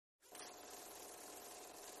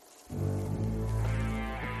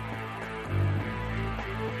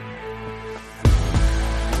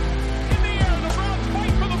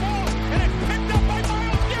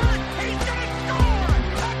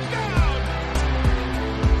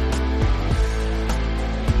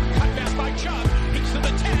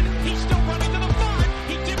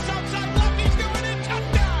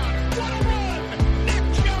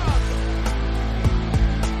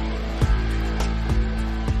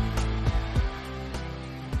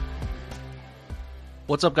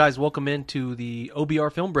What's up, guys? Welcome into the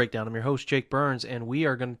OBR Film Breakdown. I'm your host, Jake Burns, and we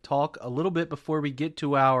are going to talk a little bit before we get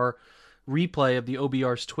to our replay of the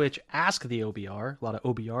OBR's Twitch Ask the OBR. A lot of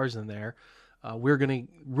OBRs in there. We're going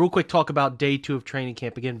to real quick talk about day 2 of training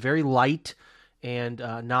camp. Again, very light and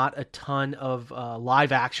not a ton of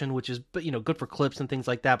live action, which is good for clips and things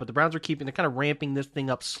like that. But the Browns are they're kind of ramping this thing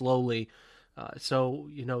up slowly. So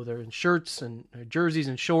they're in shirts and jerseys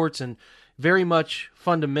and shorts and very much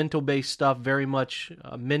fundamental-based stuff, very much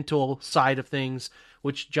mental side of things,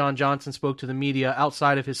 which John Johnson spoke to the media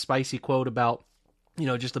outside of his spicy quote about,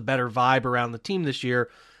 just a better vibe around the team this year.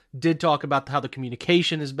 Did talk about how the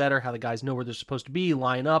communication is better, how the guys know where they're supposed to be,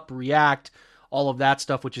 line up, react, all of that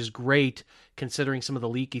stuff, which is great considering some of the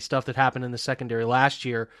leaky stuff that happened in the secondary last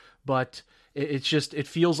year. But it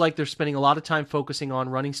feels like they're spending a lot of time focusing on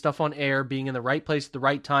running stuff on air, being in the right place at the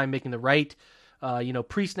right time, making the right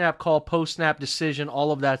pre-snap call, post-snap decision,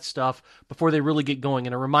 all of that stuff before they really get going.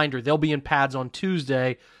 And a reminder, they'll be in pads on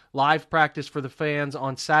Tuesday, live practice for the fans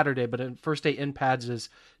on Saturday, but first day in pads is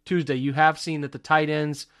Tuesday. You have seen that the tight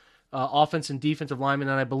ends, offense and defensive linemen,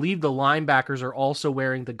 and I believe the linebackers are also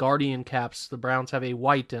wearing the Guardian caps. The Browns have a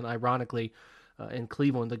white, and ironically, in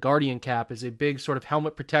Cleveland, the Guardian cap is a big sort of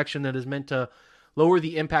helmet protection that is meant to lower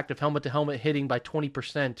the impact of helmet-to-helmet hitting by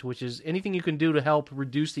 20%, which is anything you can do to help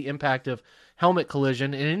reduce the impact of helmet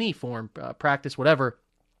collision in any form, practice, whatever.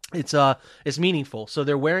 It's meaningful. So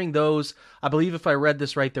they're wearing those. I believe if I read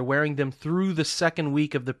this right, they're wearing them through the second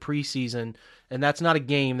week of the preseason, and that's not a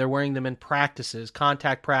game. They're wearing them in practices,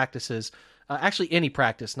 contact practices, actually any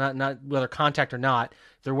practice, not whether contact or not.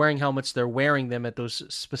 If they're wearing helmets, they're wearing them at those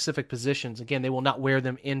specific positions. Again, they will not wear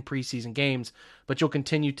them in preseason games, but you'll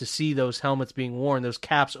continue to see those helmets being worn, those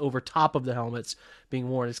caps over top of the helmets being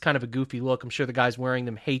worn. It's kind of a goofy look. I'm sure the guys wearing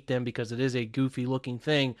them hate them because it is a goofy looking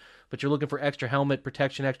thing, but you're looking for extra helmet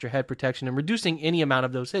protection, extra head protection, and reducing any amount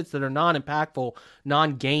of those hits that are non-impactful,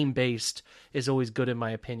 non-game based is always good in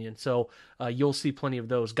my opinion. So you'll see plenty of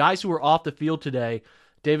those. Guys who are off the field today,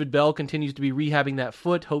 David Bell continues to be rehabbing that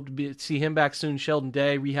foot. Hope to see him back soon. Sheldon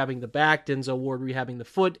Day rehabbing the back. Denzel Ward rehabbing the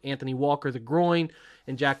foot. Anthony Walker the groin.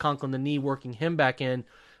 And Jack Conklin the knee, working him back in.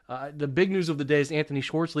 The big news of the day is Anthony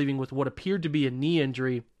Schwartz leaving with what appeared to be a knee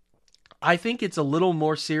injury. I think it's a little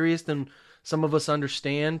more serious than some of us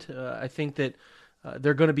understand. I think that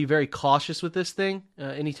they're going to be very cautious with this thing.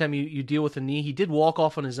 Anytime you deal with a knee, he did walk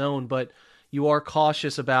off on his own, but you are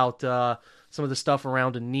cautious about some of the stuff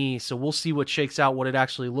around a knee. So we'll see what shakes out, what it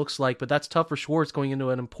actually looks like. But that's tough for Schwartz going into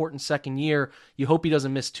an important second year. You hope he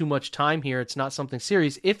doesn't miss too much time here. It's not something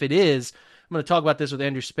serious. If it is, I'm going to talk about this with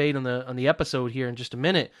Andrew Spayde on the episode here in just a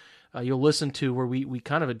minute. You'll listen to where we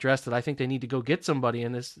kind of addressed that I think they need to go get somebody,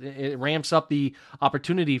 and it ramps up the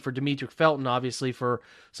opportunity for Demetric Felton, obviously, for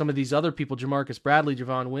some of these other people, Jamarcus Bradley,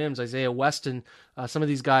 Javon Wims, Isaiah Weston, some of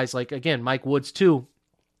these guys, like, again, Mike Woods too,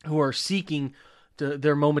 who are seeking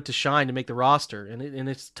their moment to shine to make the roster. And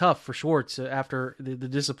it's tough for Schwartz after the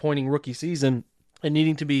disappointing rookie season and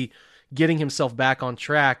needing to be getting himself back on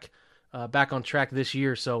track this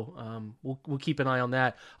year. So we'll keep an eye on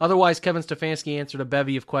that. Otherwise, Kevin Stefanski answered a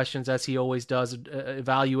bevy of questions, as he always does.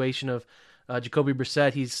 Evaluation of Jacoby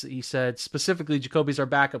Brissett. He said specifically Jacoby's our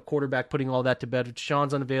backup quarterback, putting all that to bed. If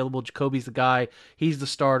Deshaun's unavailable, Jacoby's the guy. He's the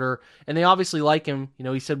starter. And they obviously like him.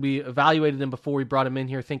 He said we evaluated him before we brought him in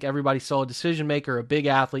here. I think everybody saw a decision maker, a big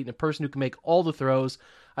athlete, and a person who can make all the throws.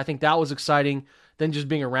 I think that was exciting. Then just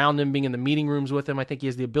being around him, being in the meeting rooms with him, I think he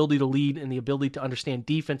has the ability to lead and the ability to understand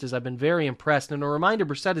defenses. I've been very impressed. And a reminder,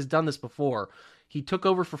 Brissett has done this before. He took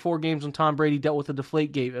over for 4 games when Tom Brady dealt with the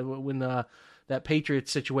deflate game when that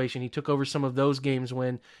Patriots situation. He took over some of those games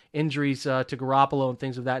when injuries to Garoppolo and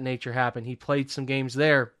things of that nature happened. He played some games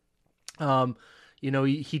there.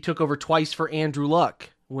 He took over twice for Andrew Luck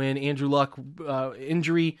when Andrew Luck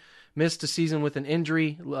missed a season with an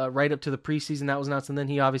injury right up to the preseason. That was nuts. And then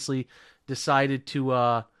he obviously decided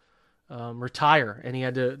to retire, and he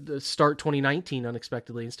had to start 2019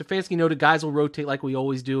 unexpectedly. And Stefanski noted guys will rotate like we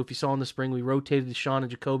always do. If you saw in the spring, we rotated Deshaun and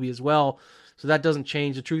Jacoby as well. So that doesn't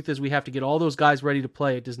change. The truth is we have to get all those guys ready to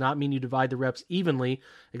play. It does not mean you divide the reps evenly,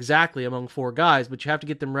 exactly among 4 guys, but you have to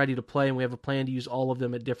get them ready to play, and we have a plan to use all of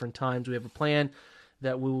them at different times. We have a plan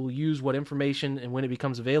that we will use what information and when it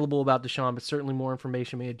becomes available about Deshaun, but certainly more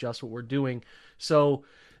information may adjust what we're doing. So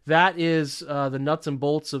that is the nuts and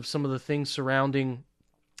bolts of some of the things surrounding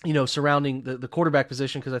the quarterback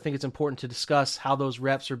position, because I think it's important to discuss how those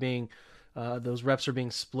reps are being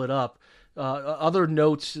split up. Other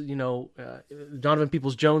notes, Donovan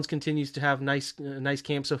Peoples-Jones continues to have nice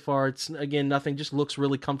camp so far. It's, again, nothing, just looks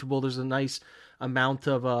really comfortable. There's a nice amount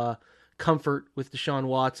of comfort with Deshaun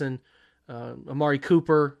Watson. Amari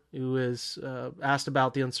Cooper, who is asked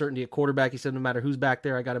about the uncertainty at quarterback. He said, no matter who's back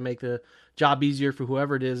there, I got to make the job easier for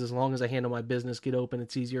whoever it is. As long as I handle my business, get open,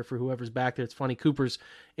 it's easier for whoever's back there. It's funny. Cooper's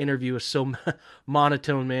interview is so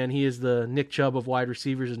monotone, man. He is the Nick Chubb of wide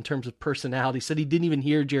receivers in terms of personality. He said he didn't even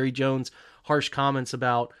hear Jerry Jones' harsh comments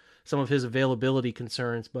about some of his availability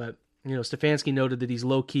concerns, but Stefanski noted that he's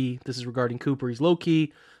low key. This is regarding Cooper. He's low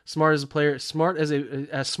key, smart as a player, as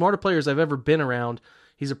smart a player as I've ever been around.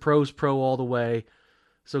 He's a pro's pro all the way.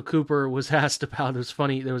 So Cooper was asked about, it was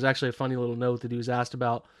funny, there was actually a funny little note that he was asked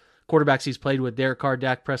about quarterbacks he's played with, Derek Carr,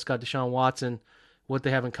 Dak Prescott, Deshaun Watson, what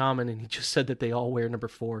they have in common, and he just said that they all wear number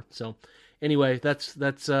 4. So anyway, that's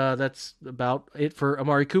about it for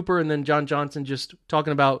Amari Cooper. And then John Johnson just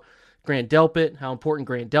talking about Grant Delpit, how important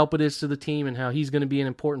Grant Delpit is to the team and how he's going to be an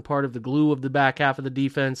important part of the glue of the back half of the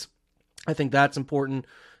defense. I think that's important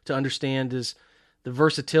to understand, is the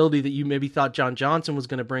versatility that you maybe thought John Johnson was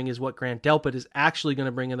going to bring is what Grant Delpit is actually going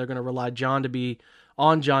to bring, and they're going to rely John to be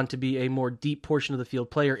a more deep portion of the field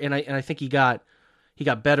player. And I think he got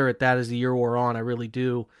better at that as the year wore on. I really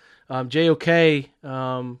do. JOK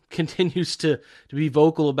continues to be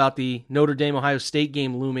vocal about the Notre Dame Ohio State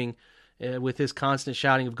game looming, with his constant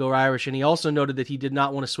shouting of "Go Irish," and he also noted that he did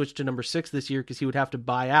not want to switch to number 6 this year because he would have to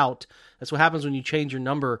buy out. That's what happens when you change your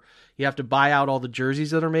number. You have to buy out all the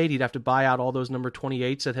jerseys that are made. He'd have to buy out all those number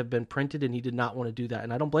 28s that have been printed, and he did not want to do that.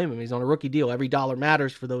 And I don't blame him. He's on a rookie deal. Every dollar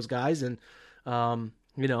matters for those guys, and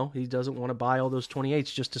he doesn't want to buy all those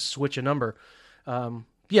 28s just to switch a number.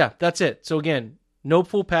 Yeah, that's it. So again, no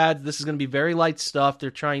full pads. This is going to be very light stuff.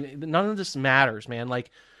 None of this matters, man.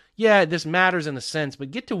 Yeah, this matters in a sense,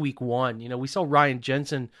 but get to week 1. We saw Ryan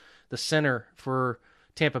Jensen, the center for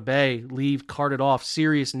Tampa Bay, carted off,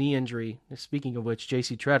 serious knee injury. Speaking of which,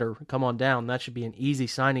 J.C. Treader, come on down. That should be an easy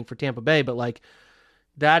signing for Tampa Bay, but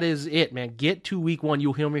that is it, man. Get to week 1.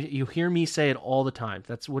 You'll hear me say it all the time.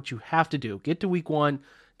 That's what you have to do. Get to week 1.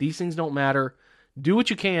 These things don't matter. Do what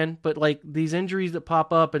you can, but these injuries that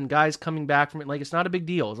pop up and guys coming back from it, it's not a big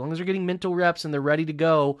deal. As long as they're getting mental reps and they're ready to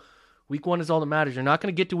go, week 1 is all that matters. You're not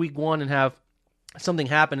going to get to week 1 and have something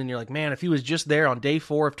happen and you're like, man, if he was just there on day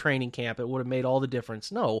 4 of training camp, it would have made all the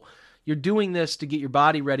difference. No, you're doing this to get your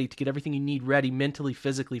body ready, to get everything you need ready mentally,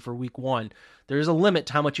 physically for week 1. There's a limit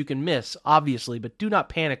to how much you can miss, obviously, but do not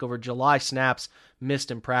panic over July snaps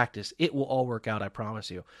missed in practice. It will all work out, I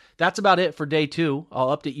promise you. That's about it for day 2.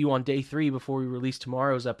 I'll update you on day 3 before we release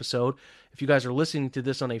tomorrow's episode. If you guys are listening to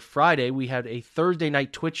this on a Friday, we had a Thursday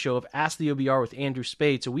night Twitch show of Ask the OBR with Andrew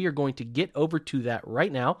Spayde, so we are going to get over to that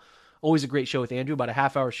right now. Always a great show with Andrew, about a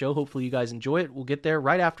half-hour show. Hopefully you guys enjoy it. We'll get there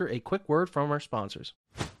right after a quick word from our sponsors.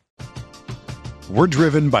 We're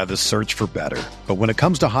driven by the search for better. But when it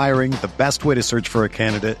comes to hiring, the best way to search for a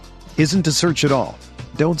candidate isn't to search at all.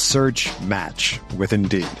 Don't search, match with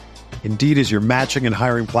Indeed. Indeed is your matching and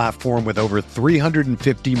hiring platform with over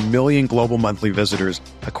 350 million global monthly visitors,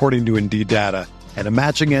 according to Indeed data, and a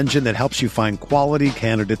matching engine that helps you find quality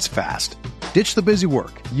candidates fast. Ditch the busy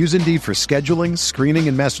work. Use Indeed for scheduling, screening,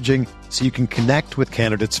 and messaging so you can connect with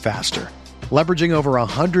candidates faster. Leveraging over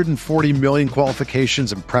 140 million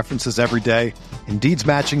qualifications and preferences every day, Indeed's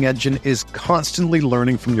matching engine is constantly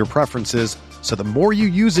learning from your preferences, so the more you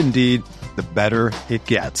use Indeed, the better it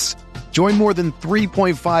gets. Join more than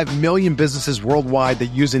 3.5 million businesses worldwide that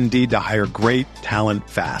use Indeed to hire great talent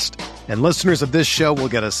fast. And listeners of this show will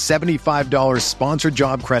get a $75 sponsored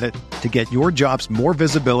job credit to get your jobs more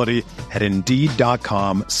visibility at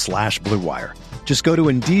Indeed.com/Blue Wire. Just go to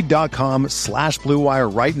Indeed.com/Blue Wire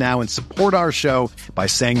right now and support our show by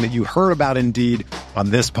saying that you heard about Indeed on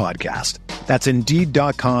this podcast. That's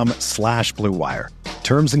Indeed.com/Blue Wire.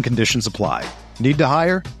 Terms and conditions apply. Need to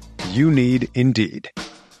hire? You need Indeed.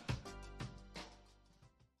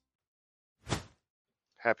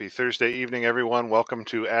 Happy Thursday evening, everyone. Welcome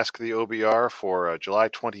to Ask the OBR for July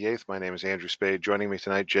 28th. My name is Andrew Spayde. Joining me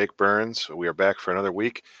tonight, Jake Burns. We are back for another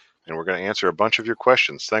week, and we're going to answer a bunch of your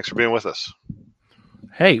questions. Thanks for being with us.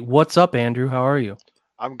 Hey, what's up, Andrew? How are you?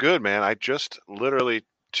 I'm good, man. I just literally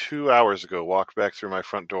 2 hours ago walked back through my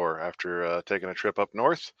front door after taking a trip up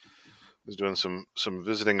north. Was doing some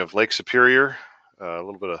visiting of Lake Superior, a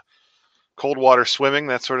little bit of cold water swimming,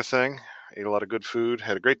 that sort of thing. Ate a lot of good food,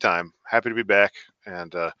 had a great time. Happy to be back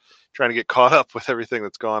and trying to get caught up with everything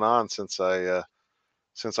that's gone on since I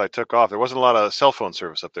took off. There wasn't a lot of cell phone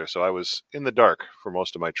service up there, so I was in the dark for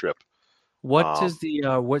most of my trip. What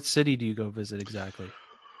city do you go visit exactly?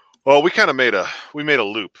 Well, we kind of made a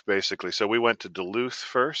loop basically. So we went to Duluth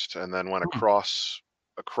first, and then went across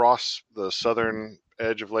the southern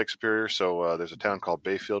edge of Lake Superior. So there's a town called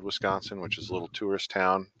Bayfield, Wisconsin, which is a little tourist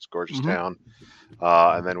town. It's a gorgeous town.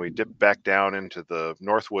 And then we dipped back down into the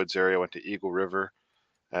Northwoods area, went to Eagle River.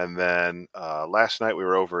 And then last night we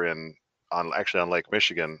were over on Lake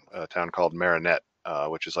Michigan, a town called Marinette,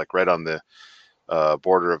 which is like right on the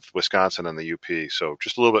border of Wisconsin and the UP. So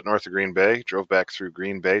just a little bit north of Green Bay. Drove back through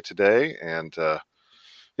Green Bay today, and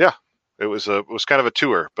yeah, it was kind of a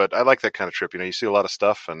tour. But I like that kind of trip. You see a lot of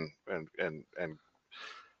stuff and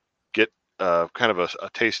get kind of a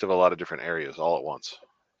taste of a lot of different areas all at once.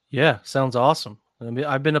 Yeah, sounds awesome. I mean,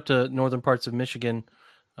 I've been up to northern parts of Michigan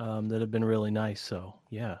that have been really nice. So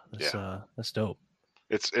yeah, that's dope.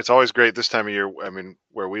 It's always great this time of year. I mean,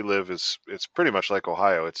 where we live it's pretty much like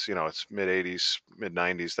Ohio. It's it's mid 80s, mid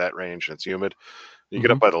 90s, that range, and it's humid. You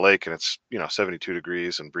get up by the lake and it's 72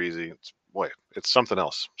 degrees and breezy. It's something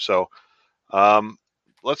else. So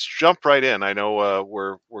let's jump right in. I know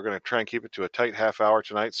we're going to try and keep it to a tight half hour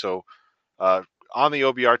tonight. So on the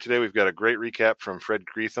OBR today, we've got a great recap from Fred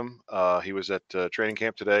Greetham. He was at training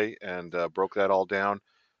camp today and broke that all down.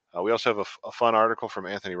 We also have a fun article from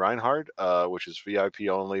Anthony Reinhard, which is VIP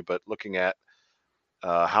only, but looking at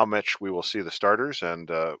how much we will see the starters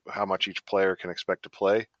and how much each player can expect to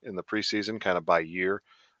play in the preseason, kind of by year,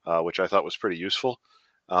 which I thought was pretty useful.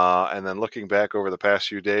 And then looking back over the past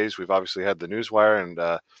few days, we've obviously had the Newswire,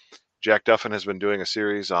 and Jack Duffin has been doing a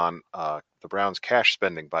series on the Browns' cash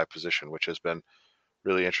spending by position, which has been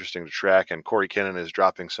really interesting to track. And Corey Kinnan is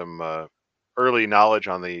dropping some early knowledge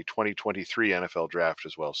on the 2023 NFL draft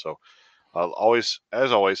as well. So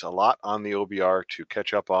as always, a lot on the OBR to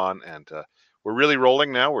catch up on. And we're really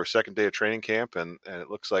rolling now. We're second day of training camp, and it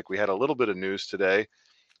looks like we had a little bit of news today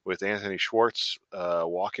with Anthony Schwartz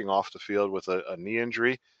walking off the field with a knee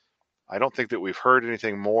injury. I don't think that we've heard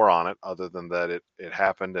anything more on it other than that it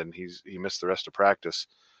happened and he missed the rest of practice.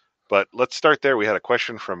 But let's start there. We had a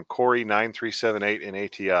question from Corey9378 in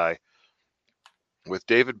ATI. With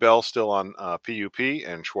David Bell still on PUP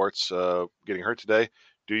and Schwartz getting hurt today,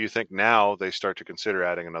 do you think now they start to consider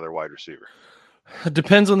adding another wide receiver? It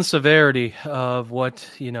depends on the severity of what,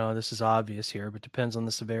 this is obvious here, but depends on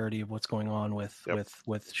the severity of what's going on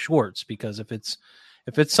with Schwartz, because if it's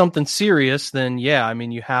something serious, then yeah, I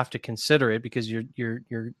mean, you have to consider it because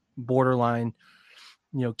you're borderline,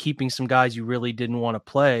 keeping some guys you really didn't want to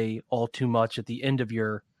play all too much at the end of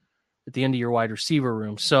your wide receiver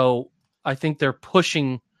room. So I think they're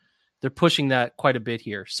pushing that quite a bit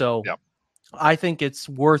here. So I think it's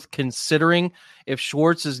worth considering. If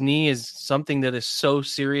Schwartz's knee is something that is so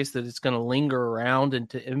serious that it's going to linger around and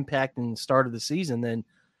to impact in the start of the season, then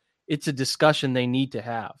it's a discussion they need to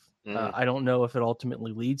have. I don't know if it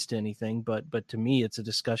ultimately leads to anything, but to me, it's a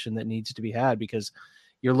discussion that needs to be had because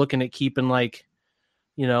you're looking at keeping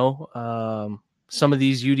some of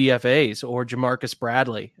these UDFAs or Jamarcus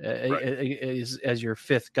Bradley as your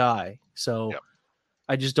fifth guy. So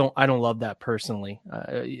I don't love that personally.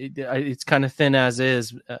 It's kind of thin as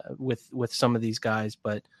is with some of these guys,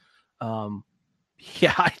 but I've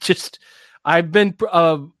been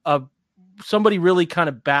somebody really kind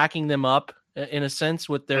of backing them up in a sense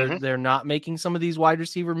with they're not making some of these wide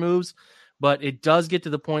receiver moves, but it does get to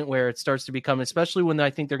the point where it starts to become, especially when I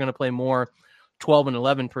think they're going to play more 12 and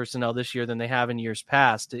 11 personnel this year than they have in years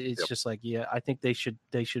past. It's just like, I think they should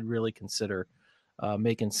really consider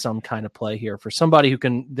making some kind of play here for somebody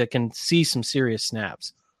that can see some serious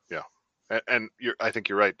snaps. Yeah. And I think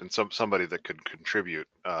you're right. And somebody that could contribute,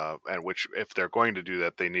 and which, if they're going to do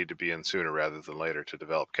that, they need to be in sooner rather than later to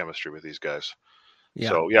develop chemistry with these guys. Yeah,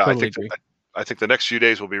 so totally I think the next few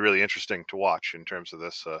days will be really interesting to watch in terms of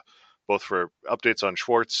this, both for updates on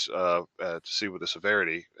Schwartz to see with the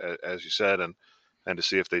severity, as you said, and to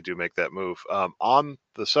see if they do make that move. On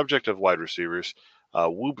the subject of wide receivers,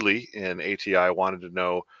 Woobley in ATI wanted to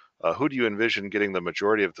know, who do you envision getting the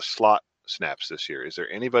majority of the slot snaps this year? Is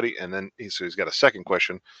there anybody? And then he's got a second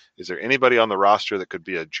question. Is there anybody on the roster that could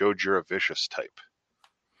be a Joe Juravicious type?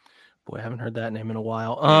 Boy, I haven't heard that name in a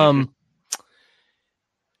while.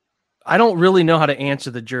 I don't really know how to answer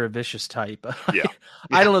the Juravicious type.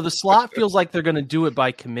 I don't know. The slot feels like they're going to do it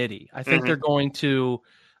by committee. I think they're going to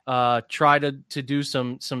try to do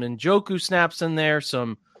some Njoku snaps in there,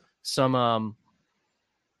 some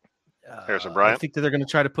Harrison Bryant. I think that they're going to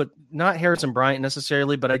try to put not Harrison Bryant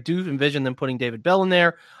necessarily, but I do envision them putting David Bell in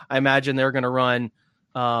there. I imagine they're going to run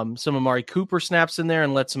some Amari Cooper snaps in there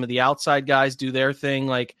and let some of the outside guys do their thing.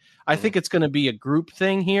 Like I think it's going to be a group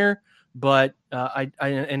thing here. But I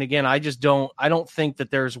don't think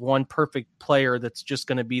that there's one perfect player that's just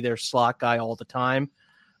going to be their slot guy all the time.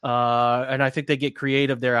 And I think they get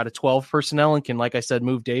creative there out of 12 personnel and can, like I said,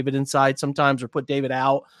 move David inside sometimes or put David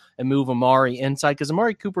out and move Amari inside because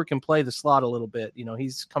Amari Cooper can play the slot a little bit.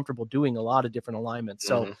 He's comfortable doing a lot of different alignments.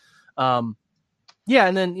 So, yeah,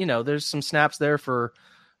 and then there's some snaps there for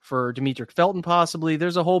Demetric Felton possibly.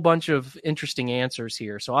 There's a whole bunch of interesting answers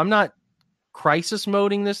here. So I'm not crisis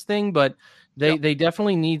moding this thing, but they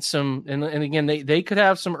definitely need some. And again, they could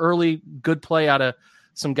have some early good play out of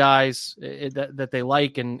some guys that they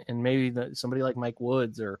like, and maybe somebody like Mike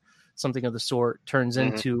Woods or something of the sort turns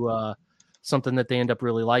into something that they end up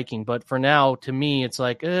really liking. But for now, to me, it's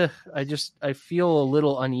like I feel a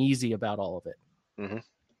little uneasy about all of it.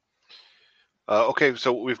 Okay,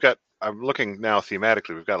 so I'm looking now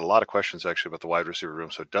thematically. We've got a lot of questions actually about the wide receiver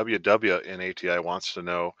room. So WW in ATI wants to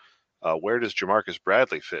know where does Jamarcus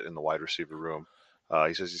Bradley fit in the wide receiver room?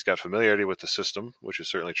 He says he's got familiarity with the system, which is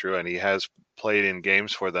certainly true, and he has played in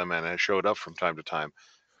games for them and has showed up from time to time.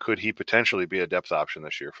 Could he potentially be a depth option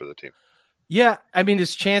this year for the team? Yeah, I mean,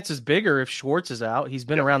 his chance is bigger if Schwartz is out. He's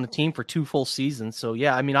been around the team for 2 full seasons. So,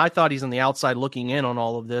 yeah, I mean, I thought he's on the outside looking in on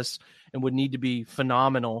all of this and would need to be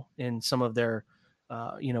phenomenal in some of their,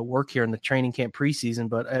 work here in the training camp preseason.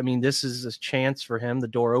 But, I mean, this is a chance for him. The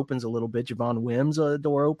door opens a little bit. Javon Wims, the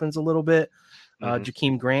door opens a little bit.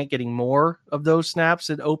 Jakeem Grant getting more of those snaps,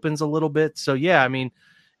 it opens a little bit. So, yeah, I mean,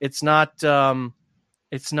 it's not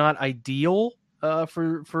ideal.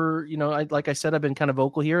 Like I said, I've been kind of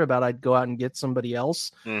vocal here about I'd go out and get somebody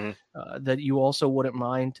else that you also wouldn't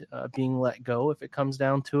mind being let go if it comes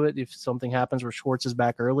down to it, if something happens where Schwartz is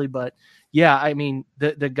back early. But yeah, I mean,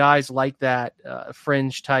 the guys like that,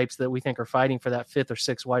 fringe types that we think are fighting for that 5th or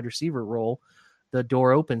 6th wide receiver role, the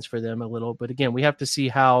door opens for them a little. But again, we have to see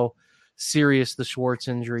how serious the Schwartz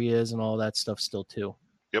injury is and all that stuff still too.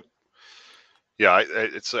 Yep. Yeah,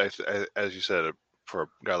 it's as you said, for a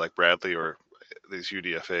guy like Bradley or these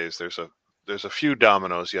UDFAs, there's a few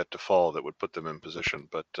dominoes yet to fall that would put them in position.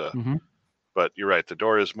 But you're right, the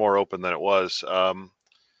door is more open than it was. On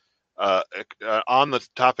the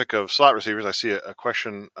topic of slot receivers, I see a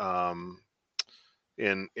question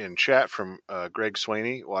in chat from Greg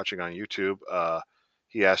Swaney watching on YouTube.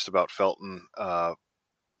 He asked about Felton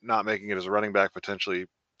not making it as a running back, potentially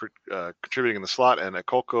contributing in the slot, and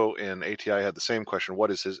Akolko in ATI had the same question. What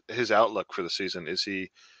is his outlook for the season? Is he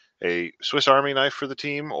a Swiss Army knife for the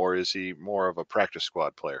team, or is he more of a practice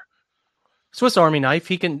squad player? Swiss Army knife.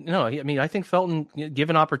 He can. No, I mean, I think Felton,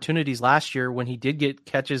 given opportunities last year when he did get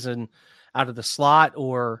catches out of the slot,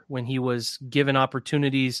 or when he was given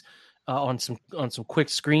opportunities on some quick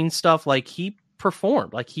screen stuff, like he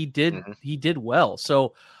performed, like he did well.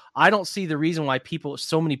 So I don't see the reason why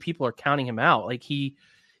so many people are counting him out. Like he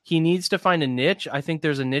needs to find a niche. I think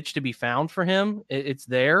there's a niche to be found for him. It's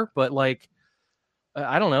there, but like,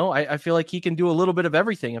 I don't know. I feel like he can do a little bit of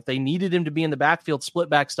everything. If they needed him to be in the backfield, split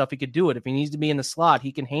back stuff, he could do it. If he needs to be in the slot,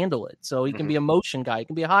 he can handle it. So he can be a motion guy. He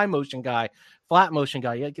can be a high motion guy, flat motion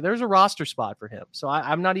guy. Yeah, there's a roster spot for him. So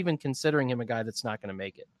I'm not even considering him a guy that's not going to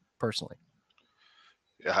make it personally.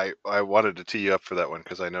 Yeah, I wanted to tee you up for that one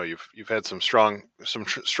because I know you've had some strong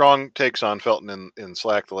takes on Felton in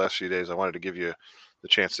Slack the last few days. I wanted to give you the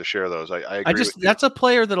chance to share those. I agree. That's a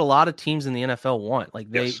player that a lot of teams in the NFL want. Like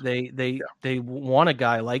they want a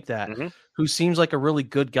guy like that who seems like a really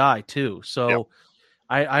good guy too. So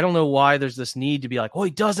I don't know why there's this need to be like, oh, he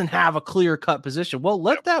doesn't have a clear cut position. Well,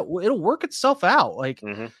 it'll work itself out. Like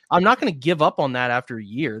I'm not going to give up on that after a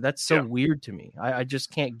year. That's so weird to me. I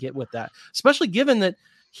just can't get with that, especially given that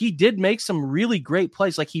he did make some really great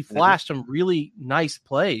plays. Like he flashed some really nice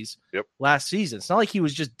plays last season. It's not like he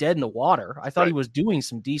was just dead in the water. I thought he was doing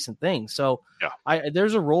some decent things. So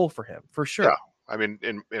there's a role for him for sure. Yeah. I mean,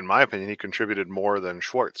 in my opinion, he contributed more than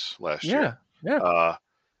Schwartz last year. Yeah.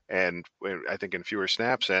 And I think in fewer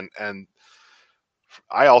snaps. And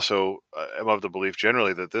I also am of the belief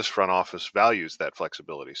generally that this front office values that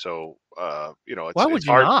flexibility. So, why would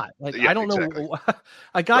you not? Like, I don't know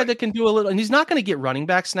a guy that can do a little, and he's not going to get running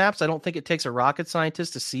back snaps. I don't think it takes a rocket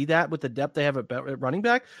scientist to see that with the depth they have at running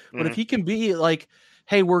back. But if he can be like,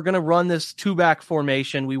 hey, we're going to run this 2-back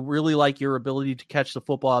formation. We really like your ability to catch the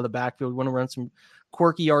football out of the backfield. We want to run some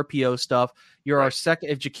quirky RPO stuff. You're our second.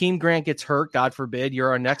 If Jakeem Grant gets hurt, God forbid, you're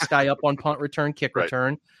our next guy up on punt return, kick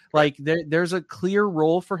return. Like there's a clear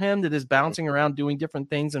role for him that is bouncing around doing different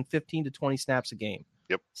things in 15 to 20 snaps a game.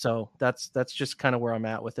 Yep. So that's just kind of where I'm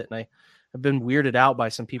at with it. And I've been weirded out by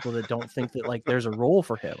some people that don't think that like there's a role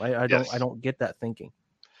for him. I don't get that thinking.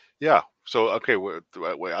 Yeah. So, okay.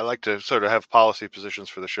 I like to sort of have policy positions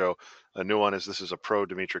for the show. A new one is this is a pro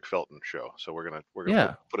Demetric Felton show. So we're going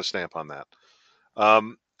to put a stamp on that.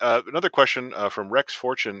 Another question from Rex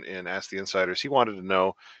Fortune in Ask the Insiders. He wanted to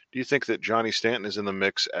know: do you think that Johnny Stanton is in the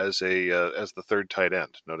mix as the third tight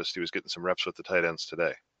end? Noticed he was getting some reps with the tight ends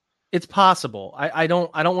today. It's possible. I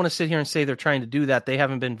don't want to sit here and say they're trying to do that. They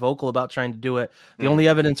haven't been vocal about trying to do it. The only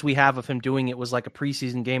evidence we have of him doing it was like a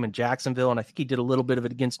preseason game in Jacksonville, and I think he did a little bit of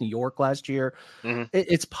it against New York last year.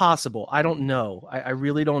 It's possible. I don't know. I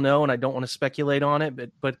really don't know, and I don't want to speculate on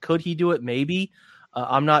it. But could he do it? Maybe.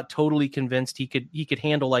 I'm not totally convinced he could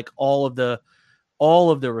handle like all of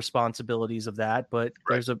the responsibilities of that. But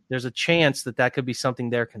Right. there's a chance that could be something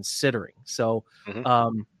they're considering. So.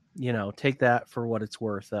 Take that for what it's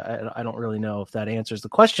worth. I don't really know if that answers the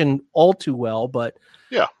question all too well, but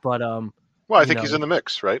yeah. Well, I think he's in the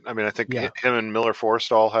mix, right? I mean, I think him and Miller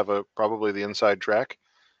Forrestall have probably the inside track,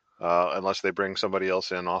 unless they bring somebody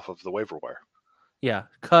else in off of the waiver wire. Yeah,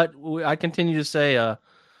 cut. I continue to say a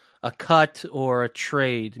cut or a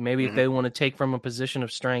trade. Maybe if they want to take from a position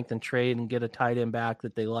of strength and trade and get a tight end back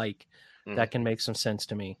that they like, that can make some sense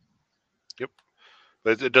to me. Yep.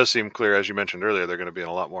 But it does seem clear, as you mentioned earlier, they're going to be in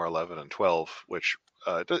a lot more 11 and 12, which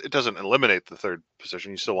it doesn't eliminate the third position.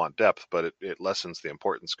 You still want depth, but it lessens the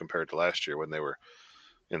importance compared to last year when they were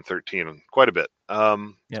in 13 quite a bit.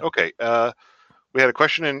 Okay. We had a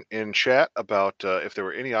question in chat about if there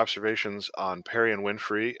were any observations on Perry and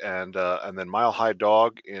Winfrey, and then Mile High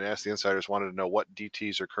Dog in Ask the Insiders wanted to know what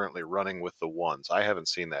DTs are currently running with the ones. I haven't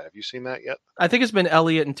seen that. Have you seen that yet? I think it's been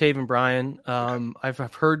Elliott and Taven Bryan.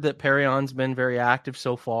 I've heard that Perrion's been very active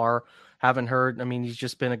so far. Haven't heard. I mean, he's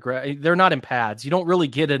just been they're not in pads. You don't really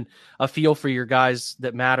get a feel for your guys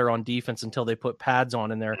that matter on defense until they put pads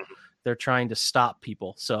on and they're trying to stop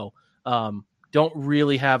people. So don't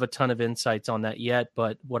really have a ton of insights on that yet.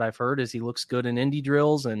 But what I've heard is he looks good in indie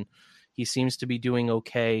drills and he seems to be doing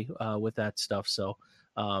okay with that stuff. So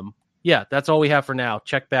yeah, that's all we have for now.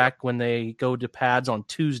 Check back when they go to pads on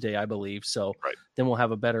Tuesday, I believe. So then we'll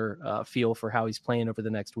have a better feel for how he's playing over the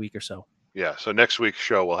next week or so. Yeah, so next week's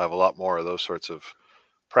show we'll have a lot more of those sorts of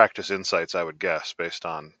practice insights, I would guess, based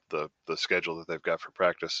on the schedule that they've got for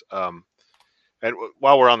practice. And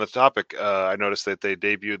while we're on the topic, I noticed that they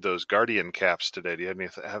debuted those Guardian caps today. Do you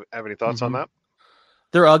have any thoughts on that?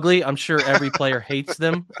 They're ugly. I'm sure every player hates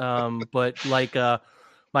them. But like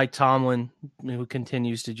Mike Tomlin, who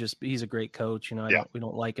continues to he's a great coach. We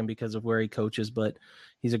don't like him because of where he coaches, but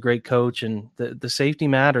he's a great coach, and the safety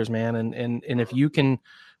matters, man. And if you can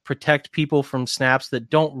protect people from snaps that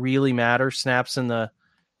don't really matter, snaps in the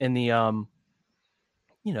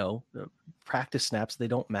practice snaps, they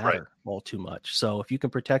don't matter all too much. So if you can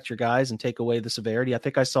protect your guys and take away the severity, I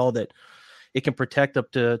think I saw that it can protect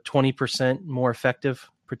up to 20% more effective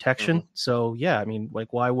protection. So yeah, I mean,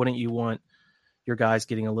 like, why wouldn't you want your guys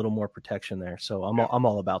getting a little more protection there? So I'm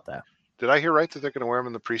all about that. Did I hear right that they're going to wear them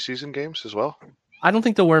in the preseason games as well? I don't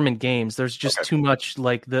think they'll wear them in games. There's just too much,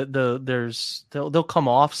 like they'll come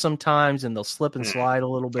off sometimes and they'll slip and slide a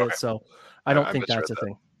little bit. So I don't think that's a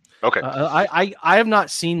thing. Okay. I have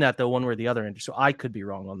not seen that though, one way or the other, so I could be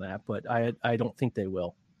wrong on that, but I don't think they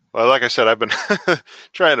will. Well, like I said, I've been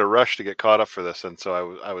trying to rush to get caught up for this, and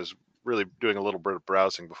so I was really doing a little bit of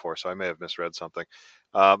browsing before, so I may have misread something.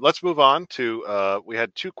 Let's move on to we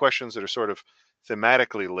had two questions that are sort of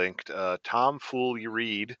thematically linked. Tom Fool You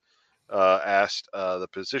Read asked the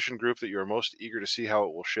position group that you're most eager to see how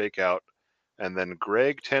it will shake out. And then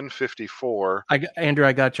Greg 1054. Andrew,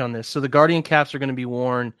 I got you on this. So the Guardian caps are going to be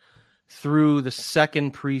worn through the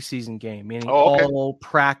second preseason game, meaning all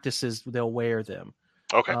practices they'll wear them.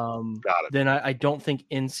 Okay, got it. Then I don't think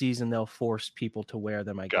in season they'll force people to wear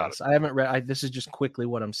them. I guess I haven't read. This is just quickly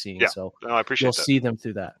what I'm seeing. Yeah. So I appreciate you'll that. see them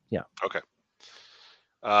through that. Yeah. Okay.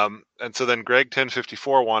 And so then Greg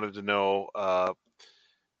 1054 wanted to know.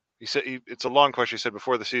 He said it's a long question. He said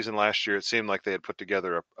before the season last year, it seemed like they had put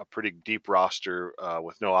together a pretty deep roster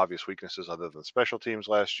with no obvious weaknesses other than special teams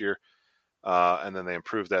last year, and then they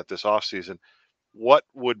improved that this offseason. What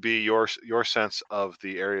would be your sense of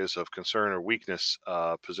the areas of concern or weakness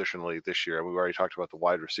positionally this year? We've already talked about the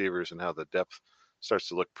wide receivers and how the depth starts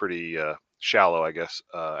to look pretty shallow, I guess,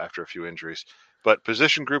 after a few injuries. But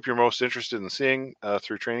position group you're most interested in seeing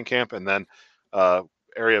through training camp, and then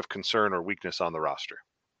area of concern or weakness on the roster.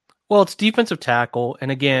 Well, it's defensive tackle.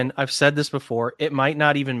 And again, I've said this before, it might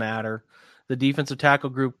not even matter. The defensive tackle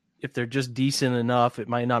group, if they're just decent enough, it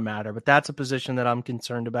might not matter. But that's a position that I'm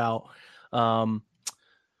concerned about.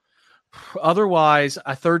 Otherwise,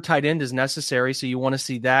 a third tight end is necessary. So you want to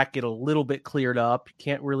see that get a little bit cleared up.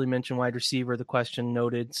 Can't really mention wide receiver, the question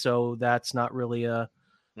noted. So that's not really a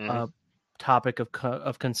topic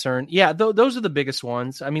of concern. Yeah, those are the biggest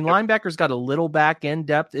ones. I mean, Yep. linebackers got a little back end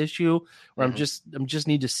depth issue where Mm-hmm. I'm just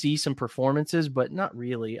need to see some performances, but not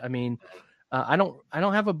really. I mean, I don't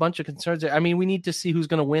have a bunch of concerns. I mean, we need to see who's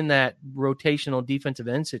going to win that rotational defensive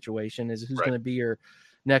end situation. Is who's Right. going to be your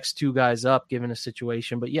next two guys up given a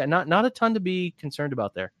situation. But yeah, not a ton to be concerned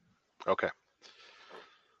about there. Okay.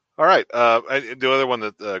 All right. The other one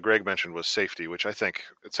that Greg mentioned was safety, which I think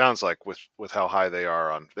it sounds like with how high they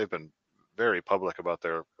are on, they've been very public about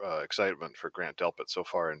their excitement for Grant Delpit so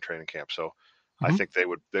far in training camp. So I Mm-hmm. think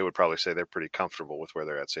they would probably say they're pretty comfortable with where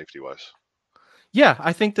they're at safety wise. Yeah,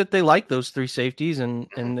 I think that they like those three safeties, and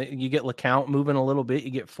Mm-hmm. you get LeCount moving a little bit.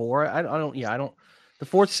 You get four. I don't. Yeah, I don't. The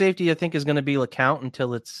fourth safety I think is going to be LeCount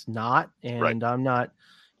until it's not, Right. and I'm not.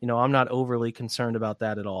 I'm not overly concerned about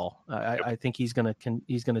that at all. Yep. I think he's gonna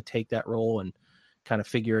take that role and kind of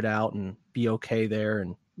figure it out and be okay there.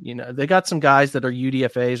 And they got some guys that are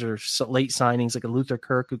UDFA's or late signings like a Luther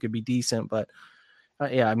Kirk who could be decent, but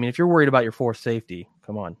yeah, I mean, if you're worried about your fourth safety,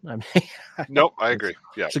 come on. I mean, Nope, I agree.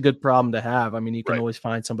 Yeah. it's a good problem to have. I mean, you can Right. always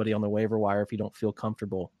find somebody on the waiver wire if you don't feel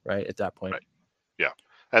comfortable, right? At that point. Right. Yeah.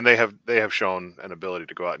 And they have shown an ability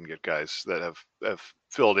to go out and get guys that have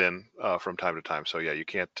filled in from time to time. So yeah, you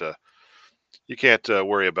can't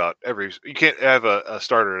worry about you can't have a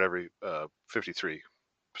starter at every 53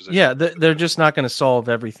 position. Yeah, they're just not going to solve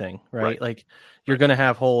everything, right? Right. Like you're Right. going to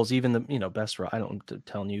have holes. Even the best. I don't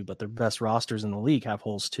telling you, but the best rosters in the league have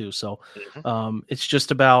holes too. So Mm-hmm. it's just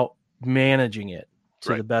about managing it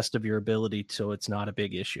to Right. the best of your ability, so it's not a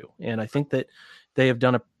big issue. And I think that they have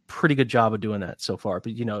done a pretty good job of doing that so far.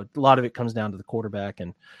 But a lot of it comes down to the quarterback,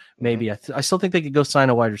 and maybe Mm-hmm. I still think they could go sign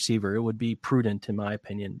a wide receiver. It would be prudent, in my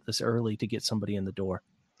opinion, this early to get somebody in the door.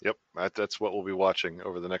 Yep, that's what we'll be watching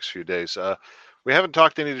over the next few days. We haven't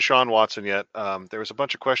talked any to Deshaun Watson yet. There was a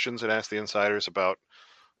bunch of questions and Ask the Insiders about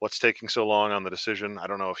what's taking so long on the decision. I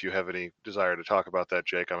don't know if you have any desire to talk about that,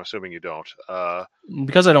 Jake. I'm assuming you don't.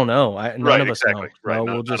 Because I don't know. None Right, of us exactly. know. Right, So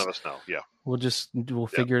none of us know. Yeah, we'll yeah,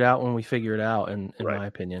 figure it out when we figure it out. In right. my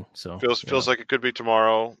opinion, so Feels like it could be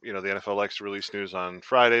tomorrow. The NFL likes to release news on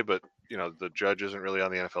Friday, but the judge isn't really on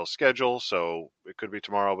the NFL schedule, so it could be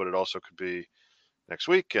tomorrow, but it also could be next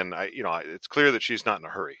week. And it's clear that she's not in a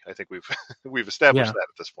hurry. I think we've we've established yeah, that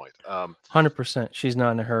at this point. 100%. She's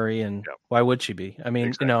not in a hurry, and Yeah, why would she be? I mean,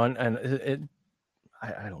 exactly. and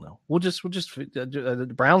I don't know. We'll just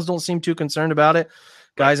the Browns don't seem too concerned about it.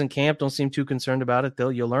 Right. Guys in camp don't seem too concerned about it.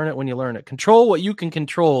 You'll learn it when you learn it. Control what you can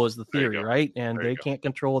control is the There you theory, go. right? And There you they go. can't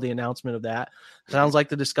control the announcement of that. Mm-hmm. Sounds like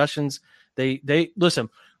the discussions they listen.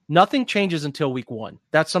 Nothing changes until week 1.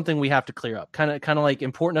 That's something we have to clear up. Kind of like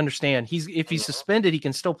important to understand. If he's suspended, he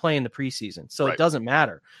can still play in the preseason. So Right. it doesn't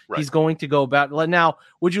matter. Right. He's going to go back. Now,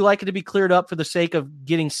 would you like it to be cleared up for the sake of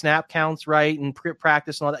getting snap counts right and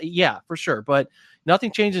practice and all that? Yeah, for sure. But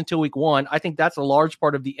nothing changes until week 1. I think that's a large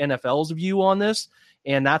part of the NFL's view on this.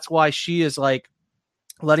 And that's why she is like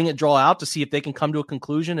letting it draw out to see if they can come to a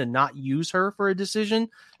conclusion and not use her for a decision.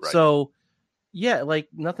 Right. So yeah, like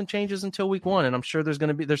nothing changes until week 1. And I'm sure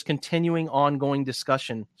there's continuing ongoing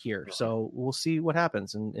discussion here. Mm-hmm. So we'll see what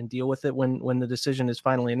happens and deal with it when the decision is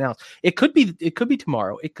finally announced. It could be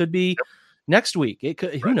tomorrow. It could be next week. It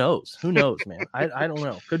could, who knows? Who knows, man? I don't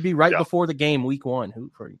know. Could be right before the game, week 1.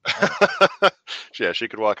 Yeah, she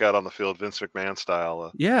could walk out on the field Vince McMahon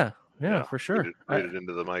style. Yeah, for sure. Read it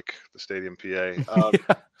into the mic, the stadium PA.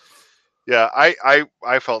 Yeah,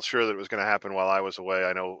 I felt sure that it was going to happen while I was away.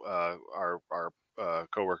 I know our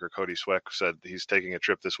coworker Cody Sweck said he's taking a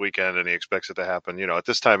trip this weekend and he expects it to happen. At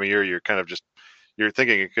this time of year, you're kind of you're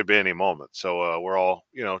thinking it could be any moment. So we're all,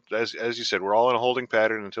 as you said, we're all in a holding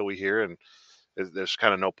pattern until we hear, and there's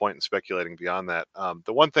kind of no point in speculating beyond that.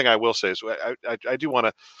 The one thing I will say is I do want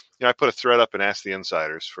to, I put a thread up and Ask the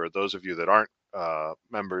Insiders for those of you that aren't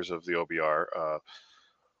members of the OBR.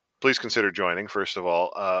 Please consider joining. First of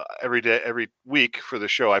all, every week for the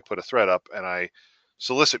show, I put a thread up and I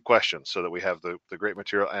solicit questions so that we have the great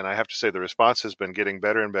material. And I have to say the response has been getting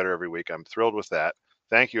better and better every week. I'm thrilled with that.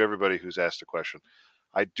 Thank you, everybody who's asked a question.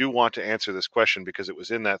 I do want to answer this question because it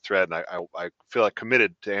was in that thread, and I feel like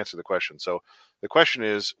committed to answer the question. So the question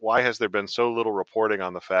is, why has there been so little reporting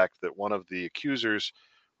on the fact that one of the accusers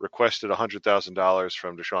requested $100,000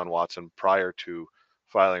 from Deshaun Watson prior to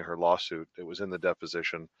filing her lawsuit? It was in the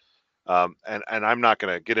deposition. And I'm not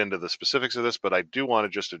going to get into the specifics of this, but I do want to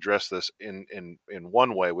just address this in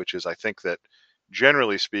one way, which is I think that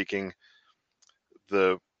generally speaking,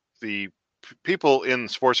 the people in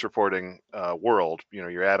sports reporting world,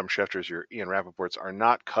 your Adam Schefters, your Ian Rappaports, are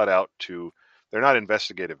not cut out to. They're not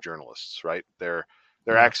investigative journalists, right? They're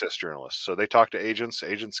access journalists. So they talk to agents.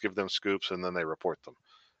 Agents give them scoops, and then they report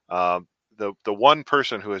them. the one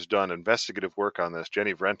person who has done investigative work on this,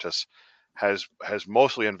 Jenny Vrentas, has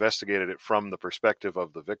mostly investigated it from the perspective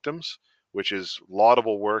of the victims, which is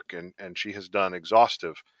laudable work, and she has done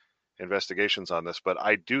exhaustive investigations on this. But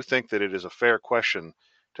I do think that it is a fair question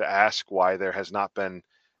to ask why there has not been,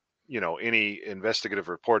 any investigative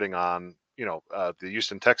reporting on, the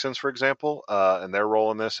Houston Texans, for example, and their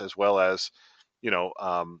role in this, as well as, you know,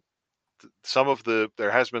 um,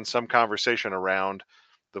 there has been some conversation around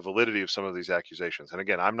the validity of some of these accusations. And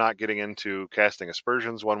again, I'm not getting into casting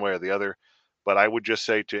aspersions one way or the other, but I would just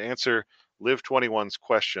say, to answer Live 21's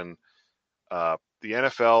question, the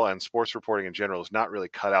NFL and sports reporting in general is not really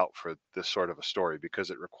cut out for this sort of a story, because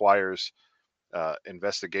it requires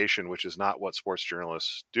investigation, which is not what sports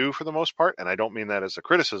journalists do for the most part. And I don't mean that as a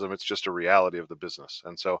criticism; it's just a reality of the business.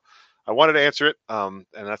 And so, I wanted to answer it, and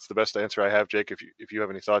that's the best answer I have. Jake, if you have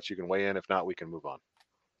any thoughts, you can weigh in. If not, we can move on.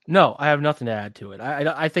 No, I have nothing to add to it.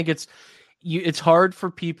 I think it's hard for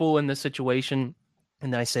people in this situation,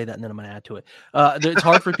 and I say that, and then I'm going to add to it. It's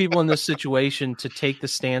hard for people in this situation to take the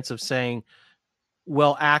stance of saying,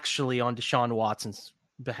 well, actually, on Deshaun Watson's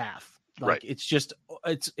behalf, like Right. it's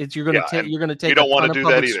you're going to And you're going to you take a don't want ton to of do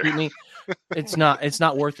public that either. scrutiny. It's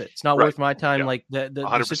not worth it. It's not Right. worth my time. Yeah. Like the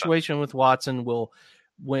 100%. situation with Watson will,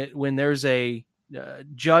 when there's a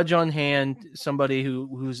judge on hand, somebody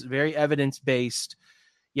who's very evidence based,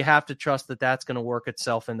 you have to trust that that's going to work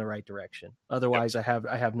itself in the right direction. Otherwise, I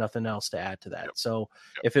have nothing else to add to that. Yep. So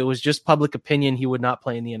if it was just public opinion, he would not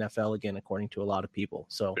play in the NFL again, according to a lot of people.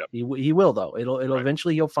 So he will, though. It'll Right.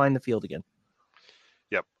 eventually, he'll find the field again.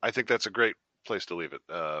 Yep, I think that's a great place to leave it.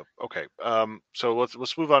 Okay, so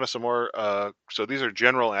let's move on to some more. So these are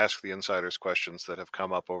general Ask the Insiders questions that have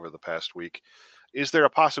come up over the past week. Is there a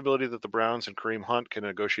possibility that the Browns and Kareem Hunt can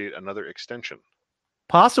negotiate another extension?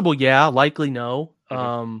 Possible, yeah. Likely, no.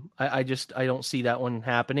 Mhm. I don't see that one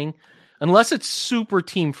happening unless it's super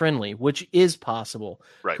team friendly, which is possible.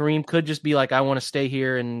 Right. Kareem could just be like, I want to stay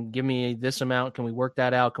here and give me this amount. Can we work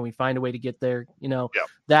that out? Can we find a way to get there?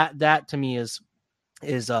 That to me is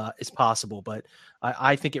possible, but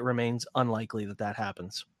I think it remains unlikely that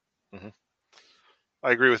happens. Mm-hmm.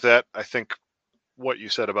 I agree with that. I think what you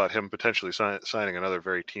said about him potentially signing another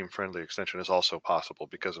very team-friendly extension is also possible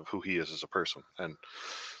because of who he is as a person and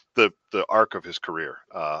the arc of his career.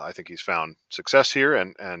 I think he's found success here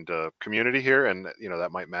and community here, and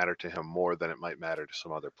that might matter to him more than it might matter to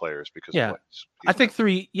some other players because of what he's I think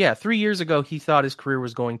 3 years ago he thought his career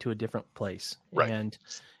was going to a different place, right. And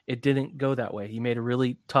it didn't go that way. He made a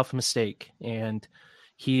really tough mistake, and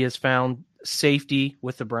he has found safety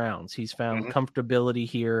with the Browns. He's found comfortability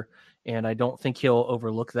here, and I don't think he'll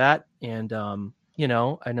overlook that. And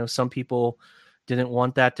I know some people didn't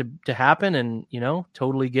want that to happen, and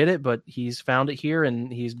totally get it, but he's found it here,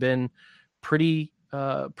 and he's been pretty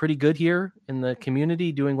good here in the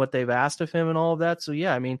community, doing what they've asked of him and all of that. So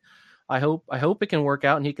yeah, I mean, I hope it can work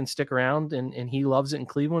out and he can stick around, and he loves it in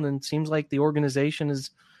Cleveland, and it seems like the organization has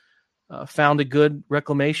found a good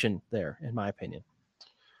reclamation there, in my opinion.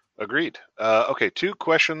 Agreed. Okay, 2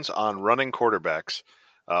 questions on running quarterbacks.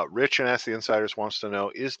 Rich and Ask the Insiders wants to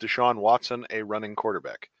know, is Deshaun Watson a running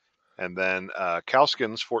quarterback? And then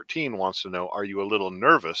Kalskins 14 wants to know, are you a little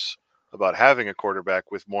nervous about having a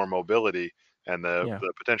quarterback with more mobility and the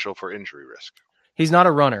potential for injury risk? He's not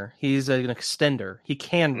a runner. He's an extender. He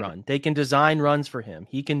can run. They can design runs for him.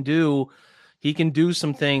 He can do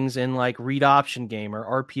some things in like read option game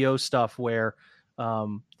or RPO stuff where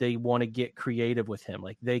they want to get creative with him.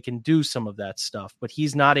 Like they can do some of that stuff, but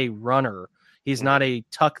he's not a runner. He's not a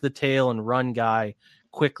tuck the tail and run guy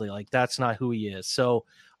quickly. Like that's not who he is. So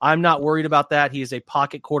I'm not worried about that. He is a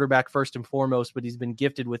pocket quarterback first and foremost, but he's been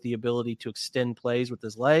gifted with the ability to extend plays with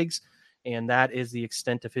his legs. And that is the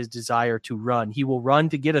extent of his desire to run. He will run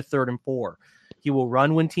to get a 3rd and 4. He will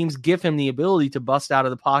run when teams give him the ability to bust out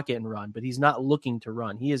of the pocket and run, but he's not looking to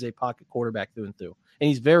run. He is a pocket quarterback through and through, and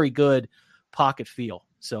he's very good pocket feel.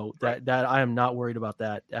 So that I am not worried about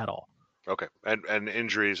that at all. Okay. And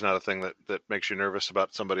injury is not a thing that makes you nervous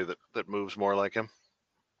about somebody that moves more like him?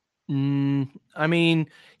 I mean,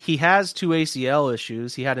 he has 2 ACL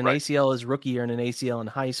issues. He had an ACL his rookie year and an ACL in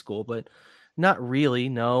high school, but not really.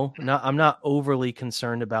 No, I'm not overly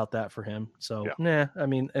concerned about that for him. So, I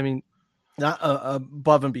mean, not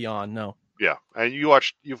above and beyond. No. Yeah, and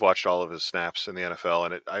you've watched all of his snaps in the NFL,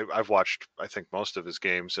 and I've watched, I think, most of his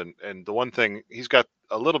games, and the one thing, he's got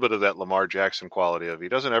a little bit of that Lamar Jackson quality of he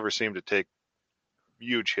doesn't ever seem to take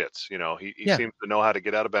huge hits. He seems to know how to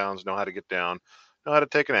get out of bounds, know how to get down, know how to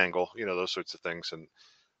take an angle, those sorts of things, and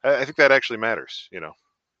I think that actually matters.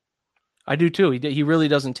 I do too. He really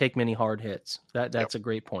doesn't take many hard hits. Yep. That's a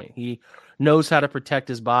great point. He knows how to protect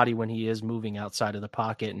his body when he is moving outside of the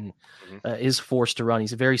pocket and Hmm. is forced to run.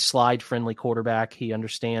 He's a very slide friendly quarterback. He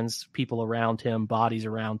understands people around him, bodies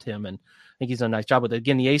around him, and I think he's done a nice job with it.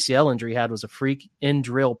 Again, the ACL injury he had was a freak in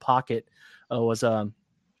drill pocket. Was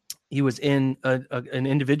He was in an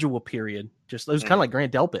individual period. Just it was kind of Hmm. like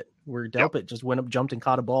Grant Delpit, where Yep. Delpit just went up, jumped, and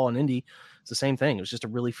caught a ball in Indy. It's the same thing. It was just a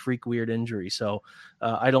really freak weird injury. So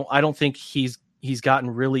I don't think he's gotten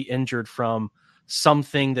really injured from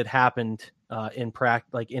something that happened in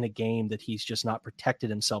practice, like in a game, that he's just not protected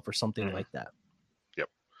himself or something Hmm. like that. Yep.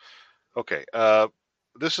 Okay.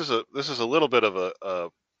 This is a little bit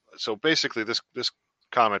of so basically this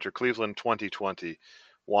commenter, Cleveland 2020,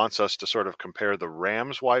 wants us to sort of compare the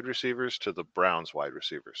Rams wide receivers to the Browns wide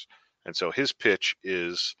receivers. And so his pitch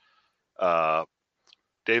is uh,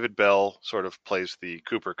 David Bell sort of plays the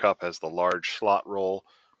Cooper Kupp as the large slot role.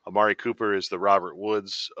 Amari Cooper is the Robert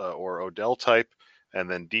Woods or Odell type. And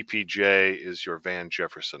then DPJ is your Van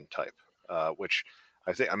Jefferson type, which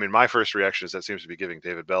I mean, my first reaction is that seems to be giving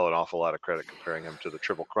David Bell an awful lot of credit comparing him to the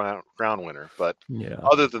Triple Crown winner. But Yeah.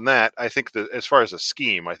 other than that, I think that as far as a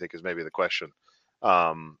scheme, I think is maybe the question.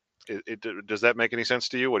 Um, does that make any sense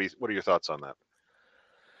to you? What are your thoughts on that?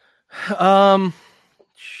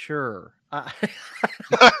 Sure. I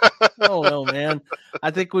don't know, man.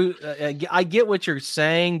 I think I get what you're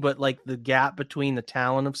saying, but like the gap between the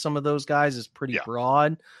talent of some of those guys is pretty Yeah.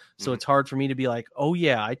 broad. So Hmm. it's hard for me to be like, oh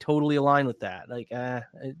yeah, I totally align with that. Like,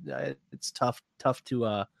 it's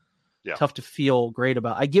Yeah. tough to feel great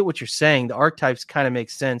about. I get what you're saying. The archetypes kind of make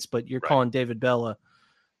sense, but you're Right. calling David Bella,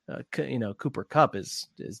 Cooper Kupp is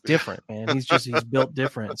different, man. He's built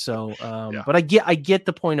different. So, Yeah. but I get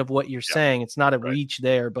the point of what you're Yeah. saying. It's not a Right. reach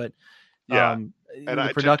there, but Yeah. And the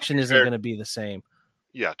to production be isn't fair, going to be the same.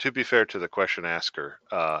 yeah, to be fair to the question asker,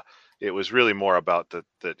 it was really more about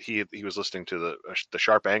that he was listening to the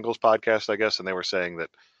Sharp Angles podcast, I guess, and they were saying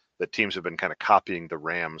that teams have been kind of copying the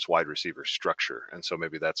Rams wide receiver structure, and so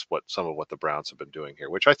maybe that's what some of what the Browns have been doing here,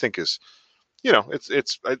 which I think is,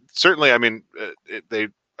 it's certainly. I mean, they,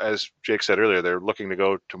 as Jake said earlier, they're looking to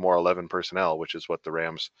go to more 11 personnel, which is what the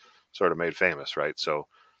Rams sort of made famous, right? So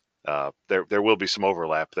there will be some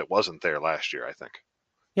overlap that wasn't there last year, I think.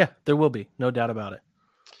 Yeah, there will be, no doubt about it.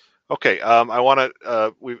 Okay, I want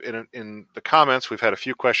to. We've in the comments, we've had a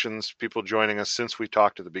few questions. People joining us since we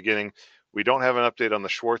talked at the beginning. We don't have an update on the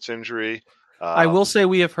Schwartz injury. I will say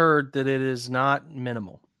we have heard that it is not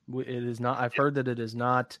minimal. It is not. I've Yeah. heard that it is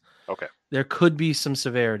not. Okay, There could be some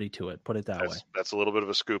severity to it. Put it that way. that's a little bit of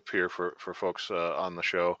a scoop here for folks on the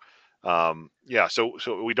show. Yeah,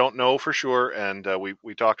 so we don't know for sure, and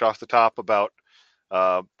we talked off the top about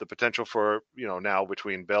the potential for, now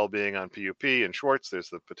between Bell being on PUP and Schwartz, there's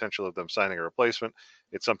the potential of them signing a replacement.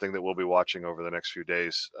 It's something that we'll be watching over the next few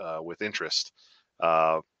days with interest.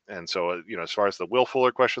 And so, as far as the Will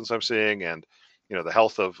Fuller questions I'm seeing, and the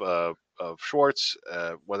health of Schwartz,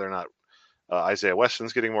 whether or not Isaiah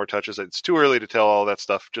Weston's getting more touches, it's too early to tell all that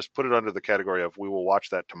stuff. Just put it under the category of we will watch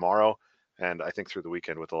that tomorrow, and I think through the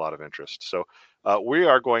weekend with a lot of interest. So we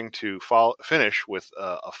are going to finish with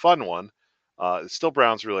a fun one. It's still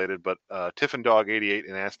Browns related, but Tiffin Dog 88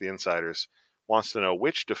 and Ask the Insiders wants to know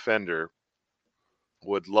which defender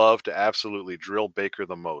would love to absolutely drill Baker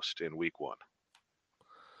the most in week one.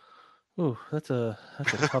 Ooh, that's a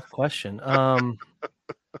tough question.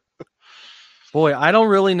 Boy, I don't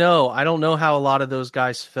really know. I don't know how a lot of those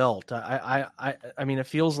guys felt. I mean, it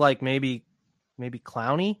feels like maybe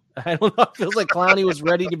Clowney. I don't know. It feels like Clowney was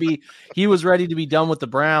ready to be. He was ready to be done with the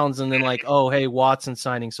Browns, and then like, oh, hey, Watson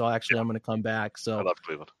signing, so actually Yeah, I'm going to come back. I So, love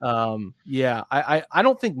Cleveland. yeah, I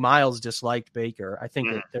don't think Miles disliked Baker. I think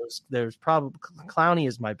Mhm. that there's probably Clowney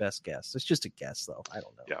is my best guess. It's just a guess, though. I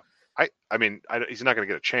don't know. Yeah. I mean, he's not going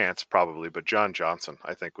to get a chance probably, but John Johnson,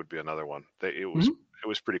 I think, would be another one. Mhm. It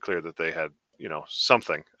was pretty clear that they had,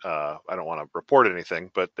 something. I don't want to report anything,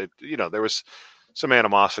 but there was some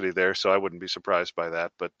animosity there, so I wouldn't be surprised by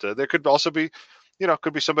that. But there could also be,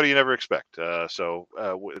 could be somebody you never expect. It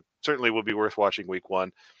certainly will be worth watching week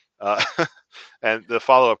one. Uh, and the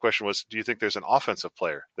follow up question was, do you think there's an offensive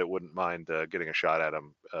player that wouldn't mind getting a shot at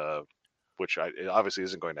him? Which it obviously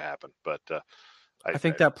isn't going to happen, but I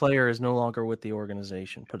think that player is no longer with the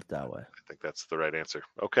organization. Put it that way. I think that's the right answer.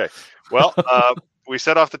 Okay. Well, we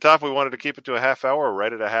said off the top we wanted to keep it to a half hour,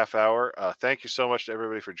 right at a half hour. Thank you so much to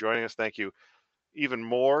everybody for joining us. Thank you even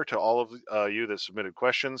more to all of you that submitted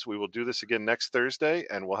questions. We will do this again next Thursday,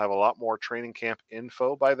 and we'll have a lot more training camp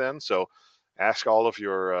info by then. So ask all of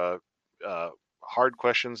your hard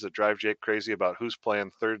questions that drive Jake crazy about who's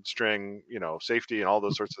playing third string, safety and all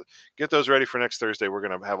those sorts of, get those ready for next Thursday. We're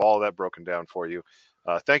going to have all that broken down for you.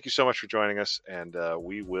 Thank you so much for joining us, and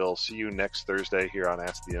we will see you next Thursday here on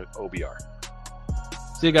Ask the OBR.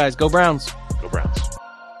 See you guys. Go Browns.